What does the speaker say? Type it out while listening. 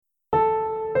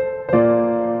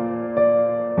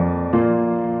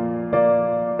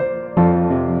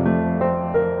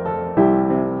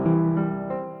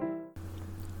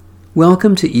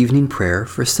Welcome to evening prayer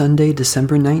for Sunday,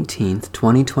 December 19th,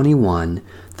 2021,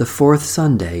 the fourth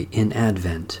Sunday in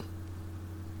Advent.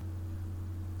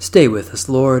 Stay with us,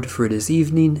 Lord, for it is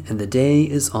evening and the day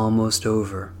is almost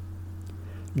over.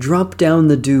 Drop down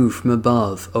the dew from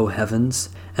above, O heavens,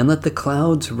 and let the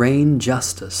clouds rain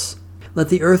justice. Let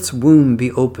the earth's womb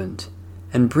be opened,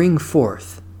 and bring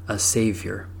forth a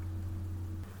Savior.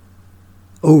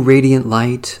 O radiant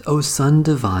light, O Sun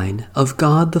divine, of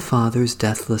God the Father's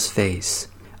deathless face,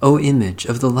 O image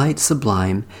of the light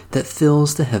sublime that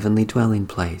fills the heavenly dwelling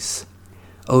place.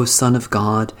 O Son of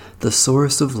God, the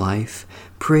source of life,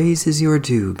 praise is your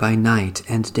due by night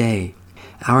and day.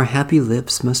 Our happy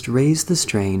lips must raise the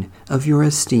strain of your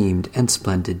esteemed and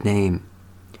splendid name.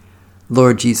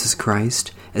 Lord Jesus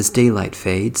Christ, as daylight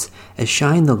fades, as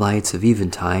shine the lights of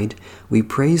eventide, we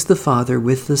praise the Father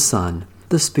with the Son,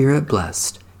 the Spirit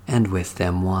blessed, and with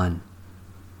them one.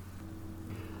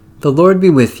 The Lord be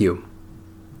with you.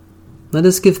 Let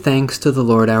us give thanks to the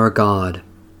Lord our God.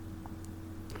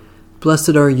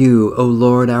 Blessed are you, O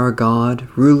Lord our God,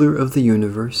 ruler of the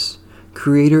universe,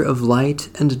 creator of light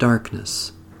and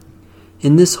darkness.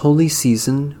 In this holy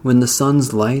season, when the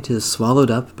sun's light is swallowed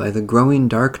up by the growing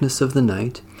darkness of the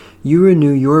night, you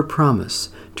renew your promise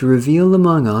to reveal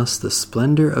among us the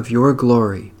splendor of your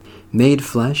glory, made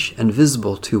flesh and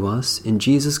visible to us in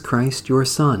Jesus Christ your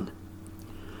Son.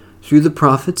 Through the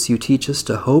prophets you teach us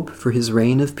to hope for his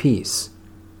reign of peace.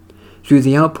 Through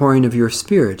the outpouring of your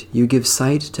Spirit you give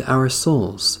sight to our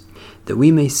souls, that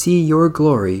we may see your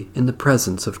glory in the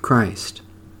presence of Christ.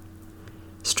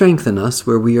 Strengthen us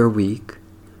where we are weak,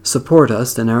 support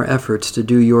us in our efforts to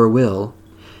do your will,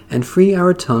 and free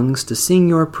our tongues to sing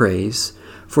your praise,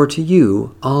 for to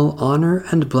you all honor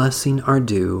and blessing are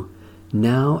due,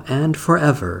 now and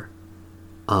forever.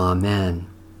 Amen.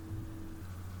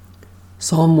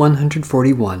 Psalm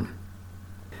 141.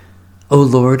 O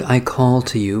Lord, I call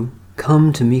to you,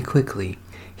 come to me quickly.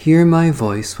 Hear my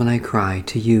voice when I cry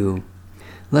to you.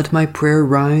 Let my prayer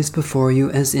rise before you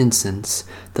as incense,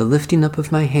 the lifting up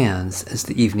of my hands as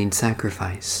the evening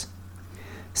sacrifice.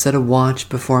 Set a watch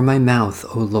before my mouth,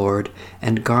 O Lord,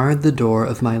 and guard the door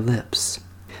of my lips.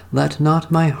 Let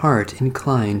not my heart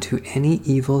incline to any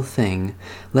evil thing.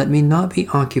 Let me not be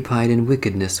occupied in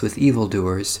wickedness with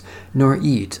evildoers, nor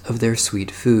eat of their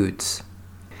sweet foods.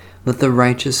 Let the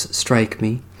righteous strike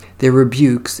me. Their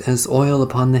rebukes, as oil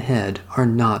upon the head, are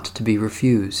not to be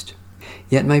refused.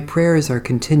 Yet my prayers are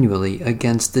continually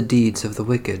against the deeds of the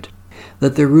wicked.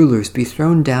 Let their rulers be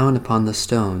thrown down upon the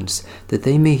stones, that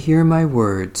they may hear my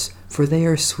words, for they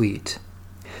are sweet.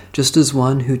 Just as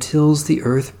one who tills the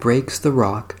earth breaks the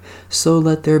rock, so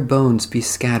let their bones be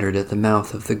scattered at the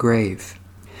mouth of the grave.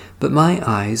 But my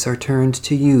eyes are turned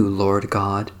to you, Lord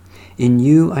God. In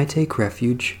you I take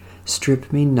refuge.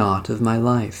 Strip me not of my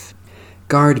life.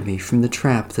 Guard me from the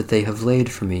trap that they have laid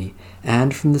for me,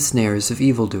 and from the snares of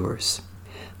evildoers.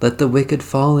 Let the wicked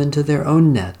fall into their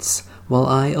own nets, while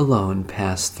I alone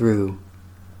pass through.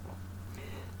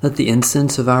 Let the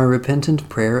incense of our repentant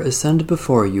prayer ascend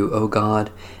before you, O God,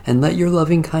 and let your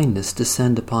loving kindness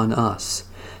descend upon us,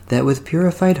 that with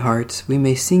purified hearts we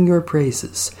may sing your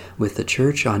praises with the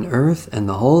church on earth and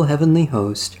the whole heavenly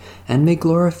host, and may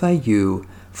glorify you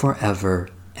forever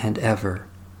and ever.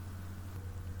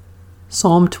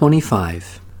 Psalm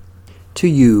 25. To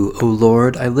you, O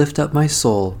Lord, I lift up my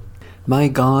soul. My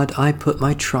God, I put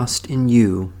my trust in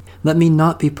you. Let me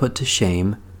not be put to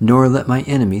shame, nor let my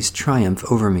enemies triumph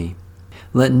over me.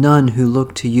 Let none who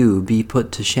look to you be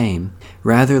put to shame.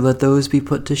 Rather let those be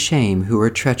put to shame who are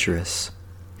treacherous.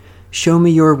 Show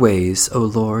me your ways, O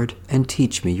Lord, and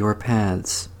teach me your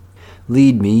paths.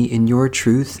 Lead me in your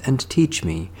truth and teach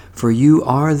me, for you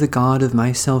are the God of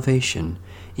my salvation.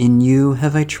 In you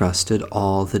have I trusted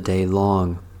all the day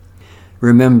long.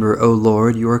 Remember, O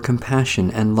Lord, your compassion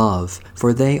and love,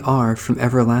 for they are from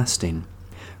everlasting.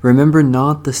 Remember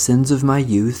not the sins of my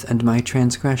youth and my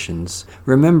transgressions.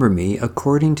 Remember me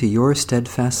according to your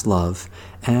steadfast love,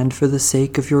 and for the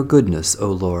sake of your goodness,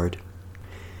 O Lord.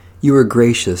 You are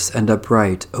gracious and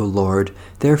upright, O Lord,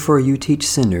 therefore you teach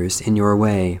sinners in your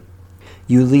way.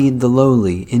 You lead the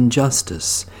lowly in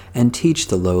justice, and teach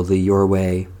the lowly your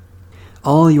way.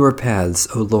 All your paths,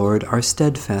 O Lord, are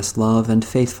steadfast love and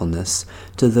faithfulness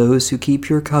to those who keep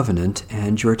your covenant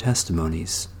and your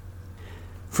testimonies.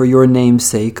 For your name's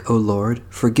sake, O Lord,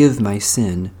 forgive my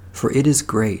sin, for it is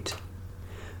great.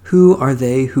 Who are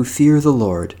they who fear the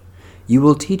Lord? You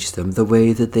will teach them the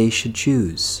way that they should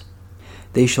choose.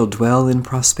 They shall dwell in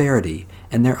prosperity,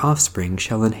 and their offspring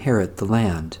shall inherit the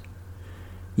land.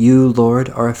 You, Lord,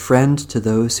 are a friend to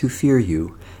those who fear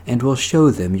you, and will show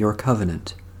them your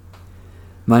covenant.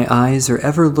 My eyes are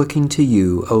ever looking to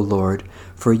you, O Lord,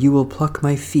 for you will pluck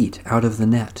my feet out of the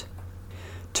net.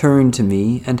 Turn to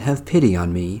me and have pity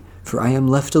on me, for I am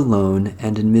left alone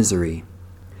and in misery.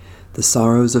 The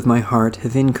sorrows of my heart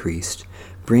have increased.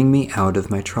 Bring me out of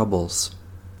my troubles.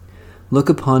 Look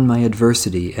upon my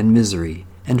adversity and misery,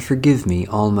 and forgive me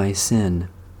all my sin.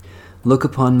 Look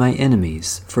upon my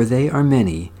enemies, for they are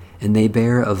many, and they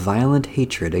bear a violent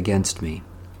hatred against me.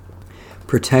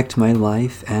 Protect my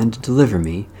life and deliver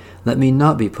me. Let me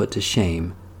not be put to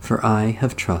shame, for I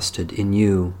have trusted in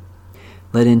you.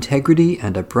 Let integrity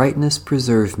and uprightness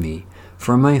preserve me,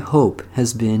 for my hope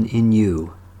has been in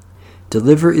you.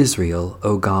 Deliver Israel,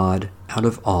 O God, out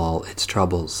of all its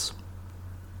troubles.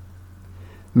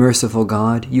 Merciful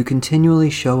God, you continually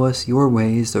show us your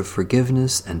ways of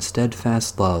forgiveness and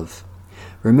steadfast love.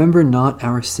 Remember not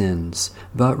our sins,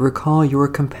 but recall your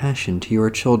compassion to your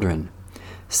children.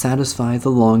 Satisfy the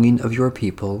longing of your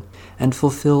people, and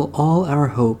fulfill all our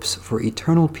hopes for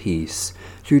eternal peace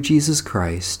through Jesus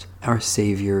Christ, our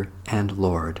Savior and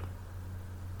Lord.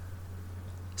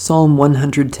 Psalm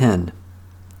 110.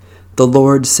 The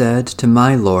Lord said to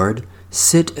my Lord,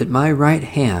 "Sit at my right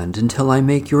hand until I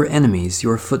make your enemies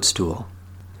your footstool."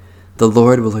 The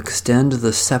Lord will extend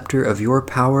the scepter of your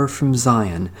power from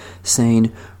Zion,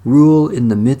 saying, "Rule in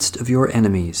the midst of your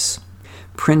enemies."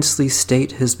 Princely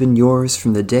state has been yours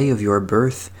from the day of your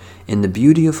birth. In the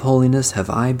beauty of holiness have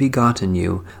I begotten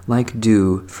you, like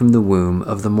dew from the womb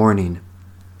of the morning.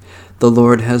 The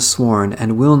Lord has sworn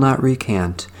and will not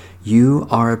recant. You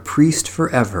are a priest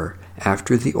forever,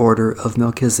 after the order of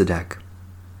Melchizedek.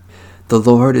 The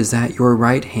Lord is at your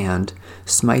right hand,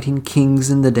 smiting kings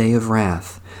in the day of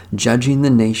wrath, judging the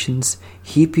nations,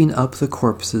 heaping up the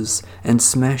corpses, and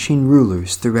smashing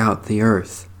rulers throughout the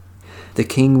earth. The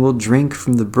king will drink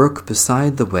from the brook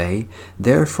beside the way,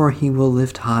 therefore he will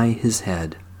lift high his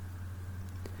head.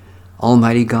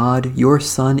 Almighty God, your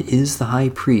Son is the high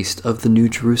priest of the New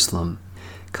Jerusalem.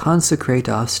 Consecrate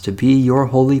us to be your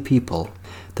holy people,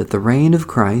 that the reign of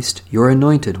Christ, your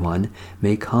anointed one,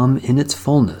 may come in its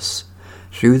fullness,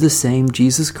 through the same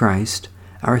Jesus Christ,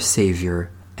 our Savior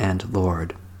and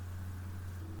Lord.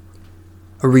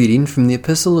 A reading from the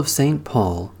Epistle of St.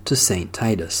 Paul to St.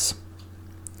 Titus.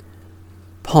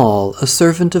 Paul, a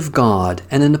servant of God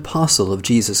and an apostle of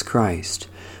Jesus Christ,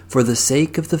 for the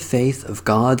sake of the faith of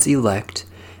God's elect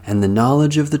and the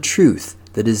knowledge of the truth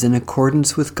that is in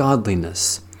accordance with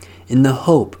godliness, in the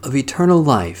hope of eternal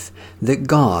life that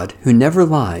God, who never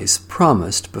lies,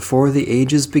 promised before the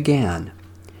ages began.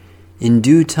 In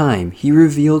due time he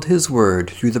revealed his word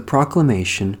through the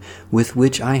proclamation with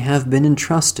which I have been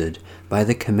entrusted by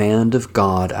the command of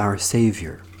God our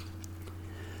Savior.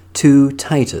 To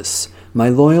Titus, my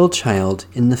loyal child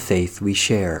in the faith we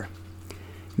share.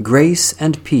 Grace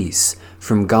and peace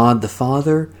from God the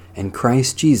Father and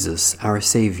Christ Jesus our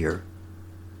Savior.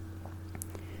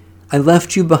 I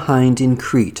left you behind in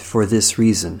Crete for this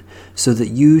reason, so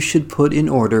that you should put in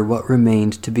order what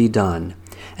remained to be done,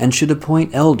 and should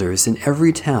appoint elders in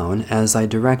every town as I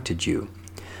directed you,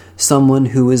 someone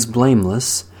who is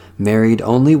blameless, married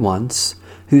only once,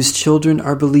 whose children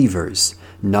are believers,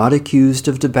 not accused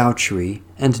of debauchery,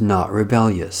 and not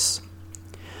rebellious.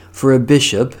 For a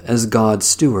bishop, as God's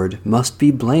steward, must be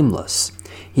blameless.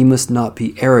 He must not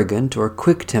be arrogant or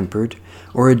quick-tempered,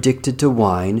 or addicted to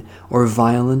wine, or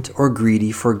violent or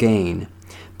greedy for gain.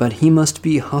 But he must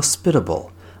be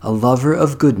hospitable, a lover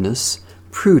of goodness,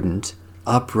 prudent,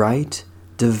 upright,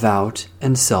 devout,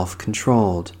 and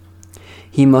self-controlled.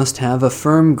 He must have a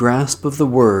firm grasp of the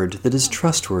word that is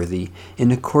trustworthy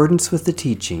in accordance with the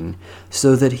teaching,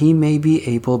 so that he may be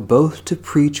able both to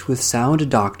preach with sound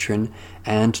doctrine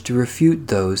and to refute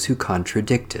those who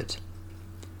contradict it.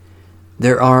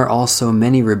 There are also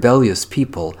many rebellious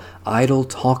people, idle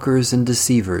talkers and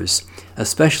deceivers,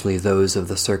 especially those of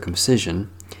the circumcision.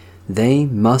 They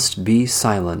must be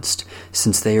silenced,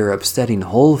 since they are upsetting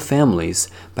whole families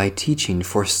by teaching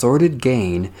for sordid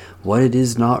gain what it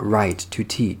is not right to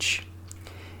teach.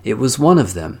 It was one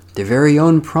of them, their very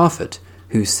own prophet,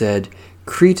 who said,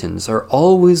 "Cretans are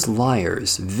always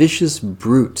liars, vicious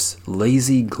brutes,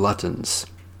 lazy gluttons."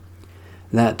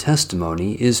 That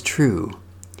testimony is true.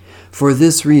 For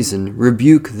this reason,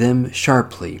 rebuke them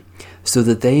sharply, so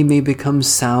that they may become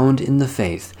sound in the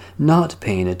faith, not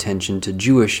paying attention to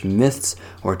Jewish myths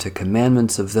or to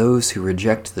commandments of those who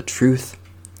reject the truth.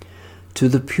 To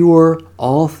the pure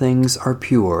all things are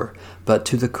pure, but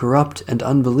to the corrupt and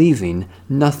unbelieving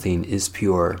nothing is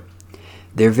pure.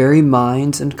 Their very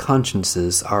minds and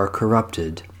consciences are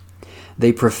corrupted.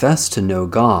 They profess to know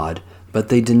God, but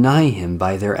they deny him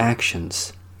by their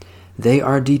actions. They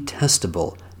are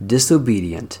detestable,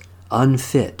 disobedient,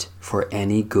 unfit for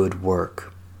any good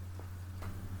work.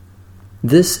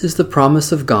 This is the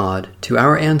promise of God to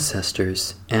our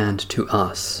ancestors and to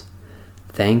us.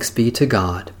 Thanks be to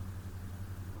God.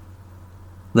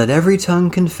 Let every tongue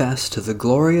confess to the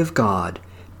glory of God,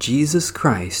 Jesus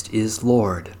Christ is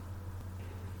Lord.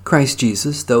 Christ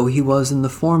Jesus, though he was in the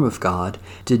form of God,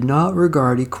 did not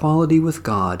regard equality with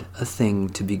God a thing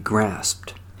to be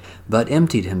grasped, but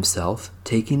emptied himself,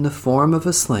 taking the form of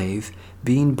a slave,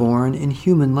 being born in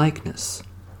human likeness.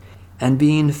 And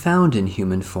being found in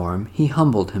human form, he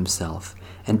humbled himself,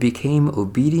 and became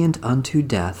obedient unto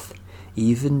death,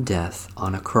 even death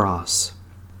on a cross.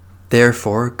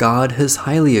 Therefore God has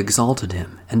highly exalted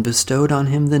him, and bestowed on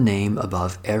him the name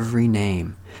above every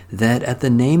name, that at the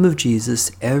name of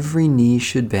Jesus every knee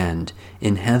should bend,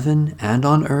 in heaven and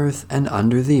on earth and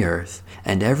under the earth,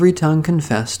 and every tongue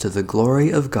confess to the glory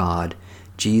of God,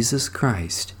 Jesus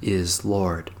Christ is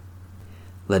Lord.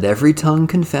 Let every tongue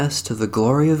confess to the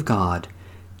glory of God,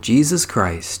 Jesus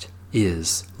Christ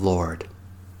is Lord.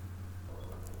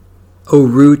 O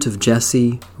root of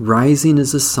Jesse, rising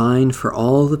as a sign for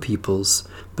all the peoples,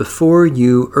 before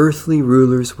you earthly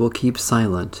rulers will keep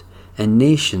silent, and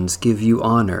nations give you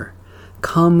honor.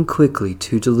 Come quickly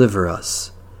to deliver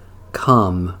us.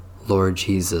 Come, Lord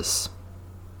Jesus.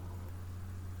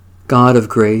 God of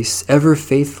grace, ever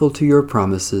faithful to your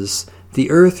promises, the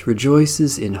earth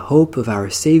rejoices in hope of our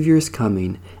Savior's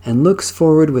coming, and looks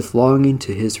forward with longing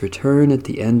to his return at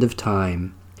the end of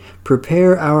time.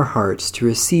 Prepare our hearts to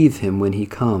receive him when he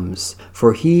comes,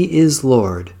 for he is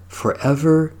Lord,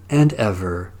 forever and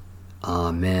ever.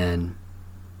 Amen.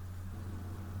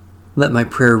 Let my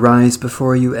prayer rise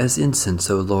before you as incense,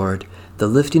 O Lord, the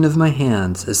lifting of my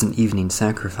hands as an evening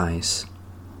sacrifice.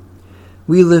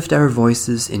 We lift our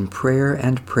voices in prayer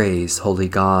and praise, Holy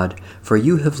God, for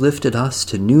you have lifted us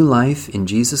to new life in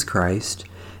Jesus Christ,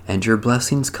 and your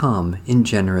blessings come in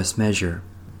generous measure.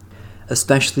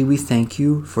 Especially we thank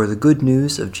you for the good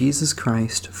news of Jesus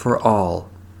Christ for all,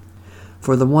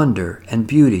 for the wonder and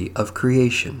beauty of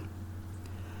creation,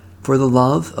 for the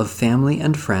love of family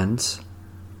and friends,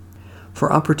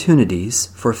 for opportunities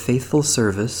for faithful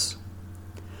service,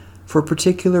 for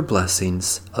particular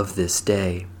blessings of this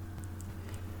day.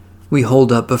 We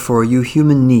hold up before you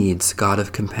human needs, God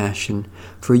of compassion,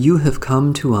 for you have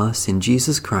come to us in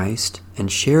Jesus Christ and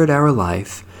shared our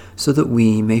life so that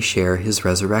we may share his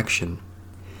resurrection.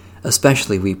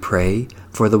 Especially we pray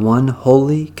for the one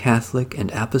holy, Catholic,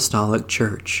 and Apostolic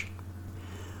Church,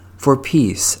 for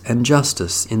peace and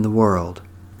justice in the world,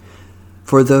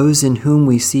 for those in whom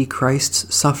we see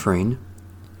Christ's suffering,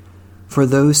 for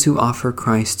those who offer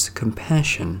Christ's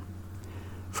compassion,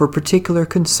 for particular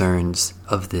concerns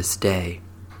of this day.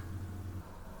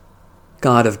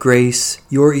 God of grace,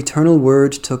 your eternal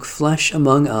word took flesh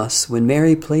among us when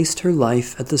Mary placed her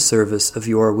life at the service of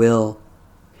your will.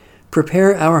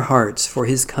 Prepare our hearts for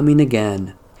his coming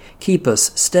again. Keep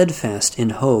us steadfast in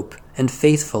hope and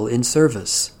faithful in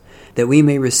service, that we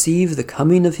may receive the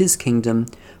coming of his kingdom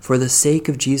for the sake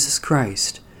of Jesus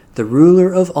Christ, the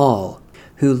ruler of all,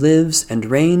 who lives and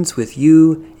reigns with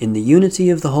you in the unity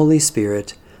of the Holy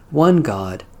Spirit, one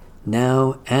God,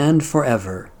 now and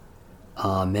forever.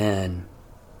 Amen.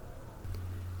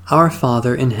 Our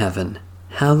Father in heaven,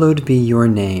 hallowed be your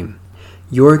name.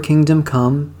 Your kingdom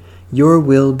come, your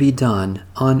will be done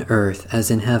on earth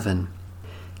as in heaven.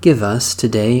 Give us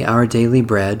today our daily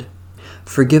bread.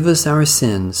 Forgive us our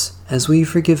sins, as we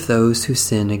forgive those who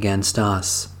sin against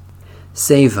us.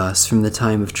 Save us from the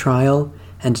time of trial,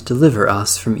 and deliver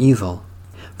us from evil.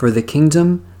 For the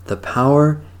kingdom, the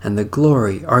power, and the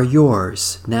glory are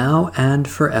yours, now and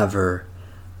forever.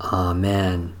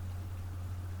 Amen.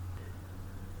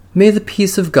 May the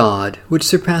peace of God, which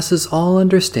surpasses all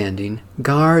understanding,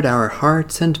 guard our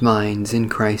hearts and minds in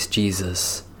Christ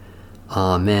Jesus.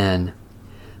 Amen.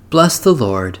 Bless the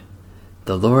Lord.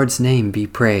 The Lord's name be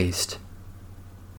praised.